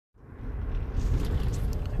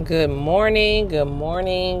Good morning, good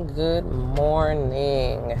morning, good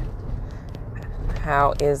morning.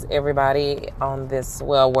 How is everybody on this?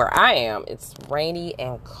 Well, where I am, it's rainy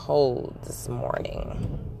and cold this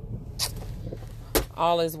morning.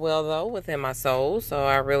 All is well, though, within my soul, so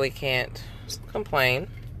I really can't complain.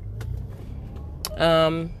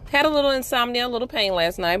 Had a little insomnia, a little pain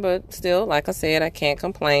last night, but still, like I said, I can't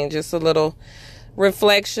complain. Just a little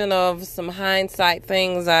reflection of some hindsight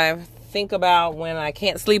things I think about when I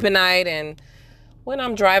can't sleep at night and when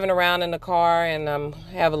I'm driving around in the car and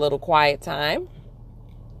have a little quiet time.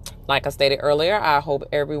 Like I stated earlier, I hope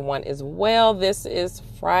everyone is well. This is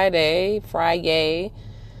Friday,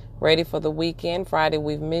 ready for the weekend. Friday,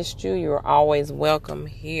 we've missed you. You're always welcome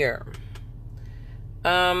here.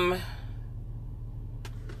 I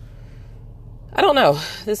don't know.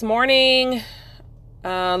 This morning,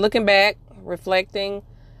 looking back, reflecting,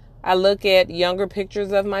 I look at younger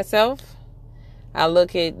pictures of myself. I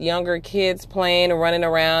look at younger kids playing and running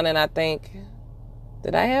around, and I think,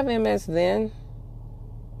 did I have MS then?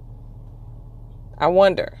 I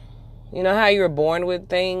wonder. You know how you were born with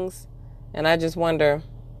things? And I just wonder,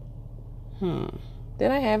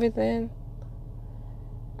 did I have it then?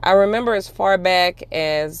 I remember as far back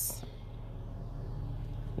as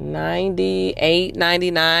 98,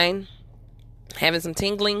 99, having some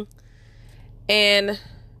tingling. And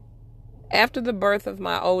after the birth of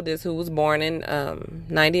my oldest, who was born in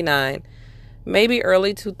 99, maybe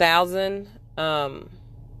early 2000, I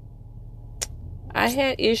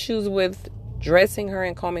had issues with dressing her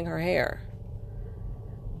and combing her hair.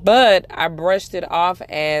 But I brushed it off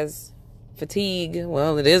as fatigue.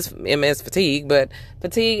 Well, it is MS fatigue, but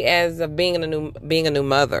fatigue as of being a new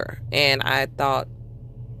mother. And I thought,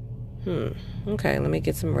 okay, let me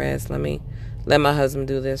get some rest. Let me let my husband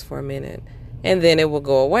do this for a minute. And then it will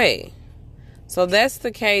go away. So that's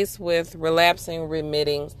the case with relapsing,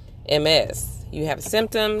 remitting MS. You have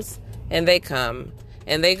symptoms, and they come,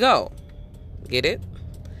 and they go. Get it?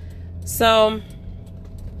 So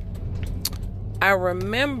I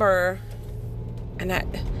remember,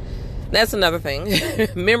 that's another thing,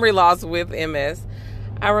 memory loss with MS.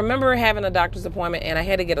 I remember having a doctor's appointment, and I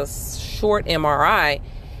had to get a short MRI.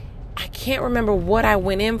 I can't remember what I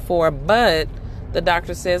went in for, but the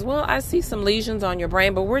doctor says, well, I see some lesions on your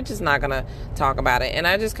brain, but we're just not going to talk about it. And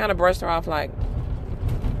I just kind of brushed her off like,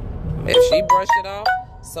 if she brushed it off,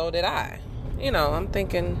 so did I. You know, I'm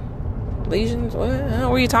thinking, lesions? What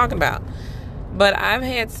were you talking about? But I've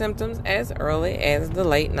had symptoms as early as the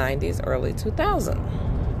late 90s, early 2000s.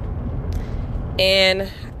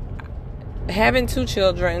 And having two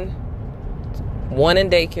children, one in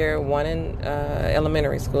daycare, one in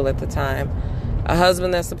elementary school at the time, a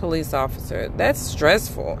husband that's a police officer, that's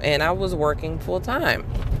stressful. And I was working full time.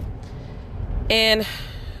 And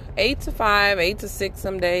 8 to 5, 8 to 6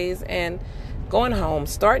 some days, and going home,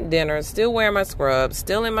 starting dinner, still wearing my scrubs,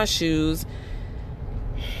 still in my shoes,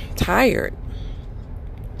 tired.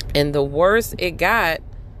 And the worse it got,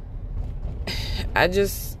 I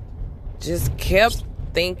just kept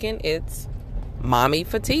thinking it's mommy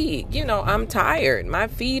fatigue. You know, I'm tired. My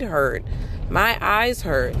feet hurt. My eyes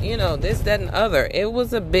hurt. You know, this, that, and other. It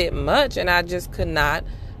was a bit much, and I just could not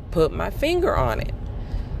put my finger on it.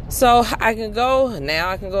 So I can go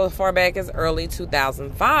as far back as early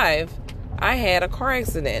 2005. I had a car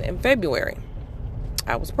accident in February.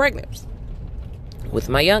 I was pregnant with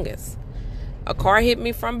my youngest. A car hit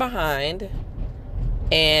me from behind,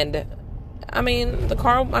 and my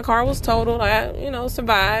car was totaled. I,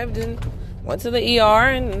 survived and went to the ER,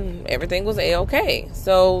 and everything was A-okay.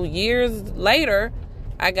 So years later,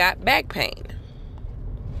 I got back pain.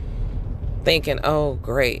 Thinking, oh,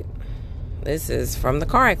 great. This is from the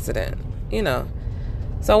car accident,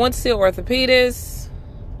 So I went to see an orthopedist,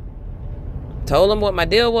 told him what my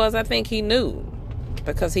deal was. I think he knew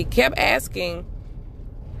because he kept asking,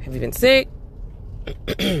 have you been sick?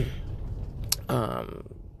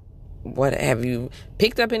 What, have you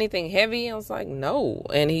picked up anything heavy? I was like, no.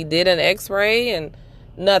 And he did an x-ray and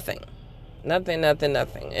nothing.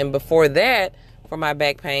 And before that, for my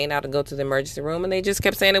back pain, I had to go to the emergency room, and they just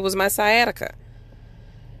kept saying it was my sciatica.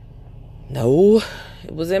 No,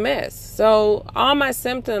 it was MS. So all my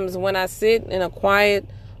symptoms, when I sit in a quiet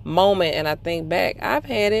moment and I think back, I've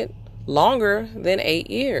had it longer than 8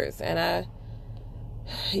 years. And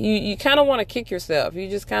you kind of want to kick yourself. You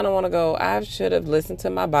just kind of want to go, I should have listened to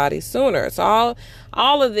my body sooner. So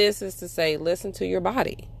all of this is to say, listen to your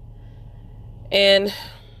body. And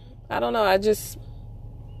I don't know,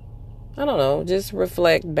 just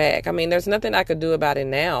reflect back. I mean, there's nothing I could do about it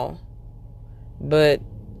now, but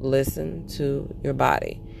listen to your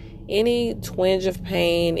body. Any twinge of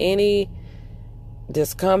pain, any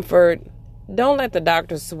discomfort, don't let the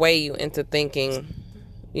doctor sway you into thinking,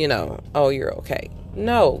 oh, you're okay.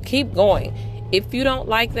 No, keep going. If you don't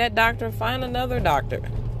like that doctor, find another doctor.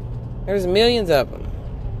 There's millions of them.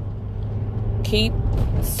 Keep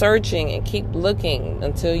searching and keep looking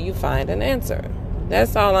until you find an answer.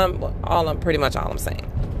 That's pretty much all I'm saying.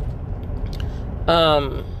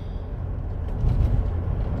 I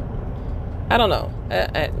don't know.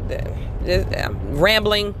 I'm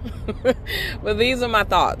rambling, but these are my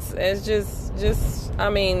thoughts. It's just,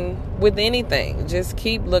 with anything, just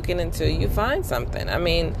keep looking until you find something.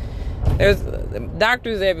 There's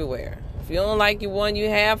doctors everywhere. If you don't like one you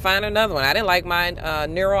have, find another one. I didn't like my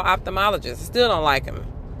neuro-ophthalmologist. I still don't like him.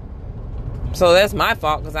 So that's my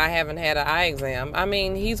fault because I haven't had an eye exam.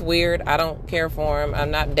 He's weird. I don't care for him.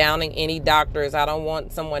 I'm not downing any doctors. I don't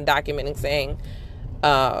want someone documenting saying,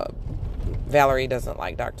 Valerie doesn't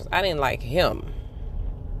like doctors. I didn't like him.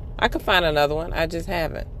 I could find another one. I just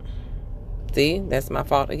haven't. See, that's my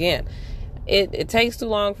fault again. It takes too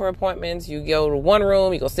long for appointments. You go to one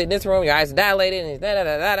room, you go sit in this room, your eyes are dilated, and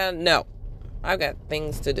da-da-da-da-da. No. I've got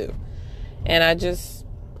things to do. And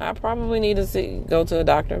I probably need to go to a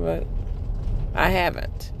doctor, but I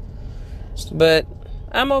haven't. But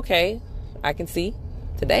I'm okay. I can see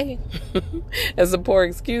today. It's a poor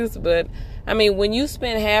excuse, but when you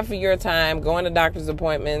spend half of your time going to doctor's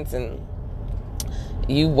appointments and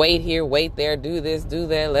you wait here, wait there, do this, do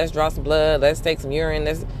that, let's draw some blood, let's take some urine,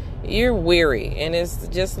 you're weary. And it's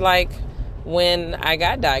just like when I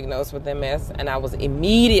got diagnosed with MS and I was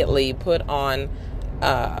immediately put on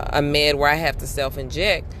a med where I have to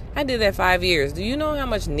self-inject. I did that 5 years. Do you know how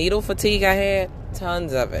much needle fatigue I had?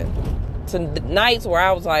 Tons of it. To nights where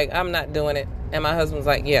I was like, I'm not doing it. And my husband's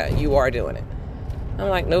like, yeah, you are doing it. I'm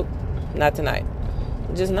like, nope, not tonight.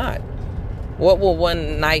 Just not. What will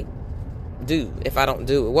one night do if I don't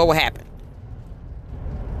do it? What will happen?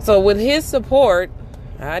 So with his support,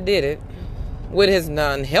 I did it. With his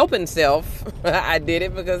non-helping self, I did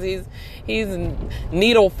it because he's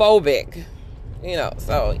needle phobic.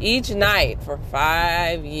 So each night for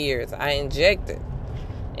 5 years, I injected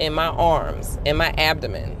in my arms, in my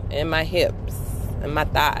abdomen, in my hips, in my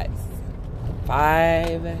thighs.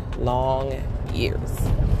 5 long years.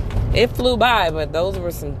 It flew by, but those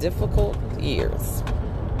were some difficult years.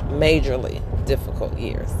 Majorly difficult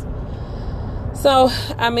years. So,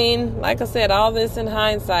 like I said, all this in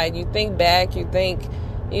hindsight, you think back, you think,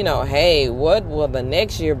 hey, what will the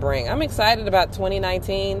next year bring? I'm excited about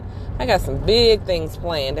 2019. I got some big things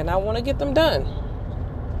planned, and I want to get them done.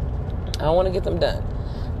 I want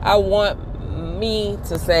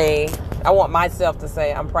myself to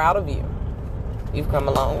say, I'm proud of you. You've come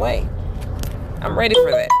a long way. I'm ready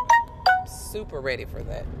for that. I'm super ready for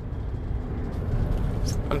that.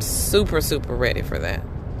 I'm super, super ready for that.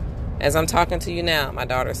 As I'm talking to you now, my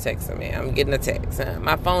daughter's texting me. I'm getting a text.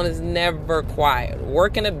 My phone is never quiet.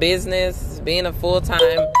 Working a business, being a full-time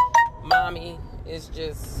mommy, is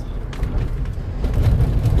just...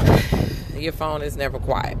 Your phone is never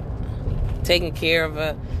quiet. Taking care of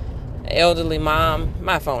an elderly mom,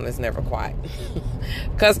 my phone is never quiet.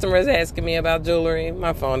 Customers asking me about jewelry,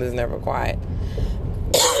 my phone is never quiet.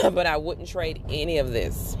 But I wouldn't trade any of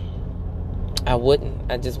this. I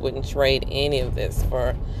just wouldn't trade any of this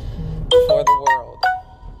for the world.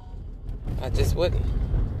 I just wouldn't.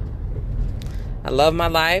 I love my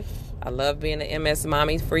life. I love being an MS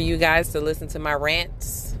mommy. For you guys to listen to my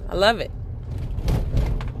rants, I love it.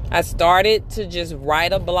 I started to just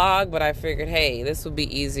write a blog, but I figured, hey, this would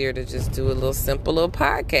be easier to just do a little simple little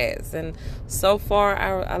podcast. And so far,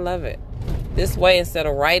 I love it. This way, instead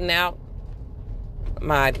of writing out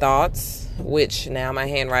my thoughts, which now my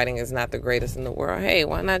handwriting is not the greatest in the world, hey,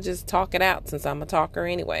 why not just talk it out since I'm a talker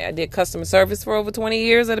anyway? I did customer service for over 20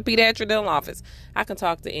 years at a pediatric dental office. I can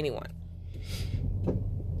talk to anyone.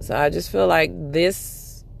 So I just feel like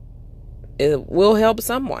it will help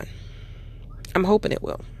someone. I'm hoping it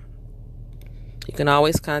will. You can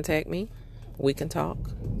always contact me. We can talk.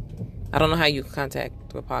 I don't know how you can contact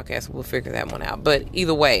the podcast. We'll figure that one out. But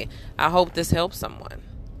either way, I hope this helps someone.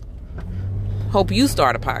 Hope you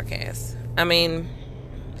start a podcast.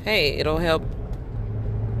 Hey, it'll help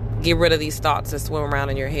get rid of these thoughts that swim around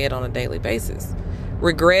in your head on a daily basis.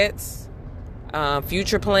 Regrets,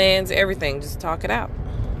 future plans, everything. Just talk it out.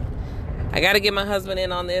 I got to get my husband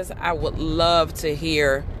in on this. I would love to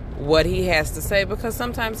hear what he has to say because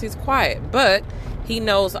sometimes he's quiet, but he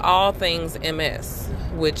knows all things MS,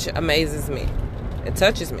 which amazes me. It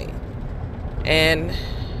touches me. And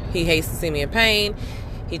he hates to see me in pain.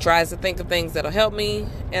 He tries to think of things that'll help me,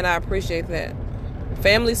 and I appreciate that.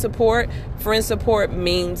 Family support, friend support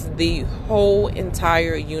means the whole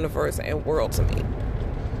entire universe and world to me.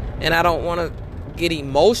 And I don't want to get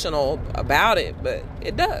emotional about it, but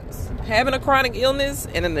it does. Having a chronic illness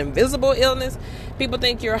and an invisible illness, people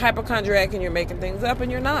think you're a hypochondriac and you're making things up,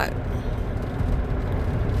 and you're not.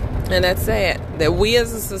 And that's sad that we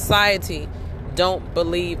as a society don't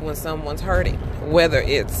believe when someone's hurting, whether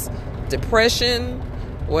it's depression,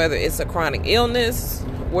 whether it's a chronic illness,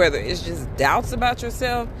 whether it's just doubts about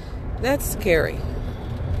yourself. That's scary.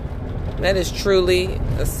 That is truly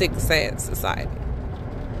a sick, sad society.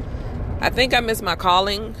 I think I miss my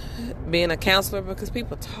calling, being a counselor, because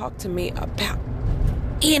people talk to me about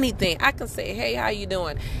anything. I can say, hey, how you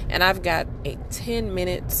doing? And I've got a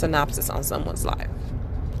 10-minute synopsis on someone's life.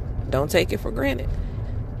 Don't take it for granted.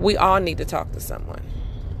 We all need to talk to someone.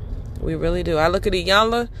 We really do. I look at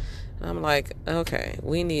Iyanla, and I'm like, okay,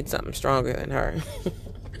 we need something stronger than her.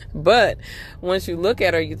 But once you look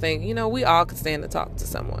at her, you think, we all could stand to talk to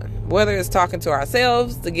someone. Whether it's talking to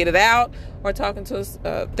ourselves to get it out or talking to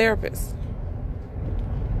a therapist.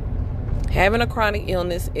 Having a chronic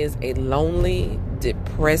illness is a lonely,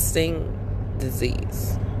 depressing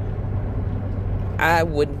disease. I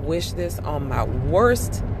would wish this on my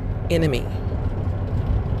worst enemy.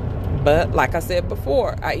 But like I said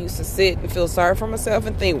before, I used to sit and feel sorry for myself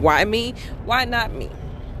and think, why me? Why not me?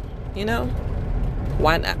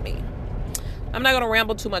 Why not me? I'm not going to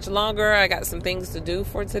ramble too much longer. I got some things to do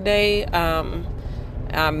for today.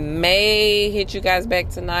 I may hit you guys back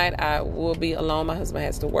tonight. I will be alone. My husband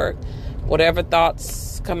has to work. Whatever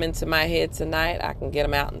thoughts come into my head tonight, I can get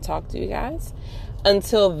them out and talk to you guys.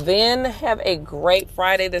 Until then, have a great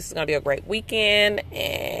Friday. This is going to be a great weekend.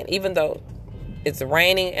 And even though it's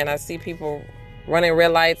raining and I see people running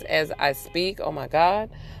red lights as I speak, oh my God.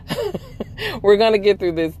 We're going to get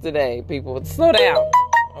through this today, people. Slow down,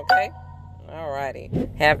 okay? All righty.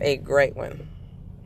 Have a great one.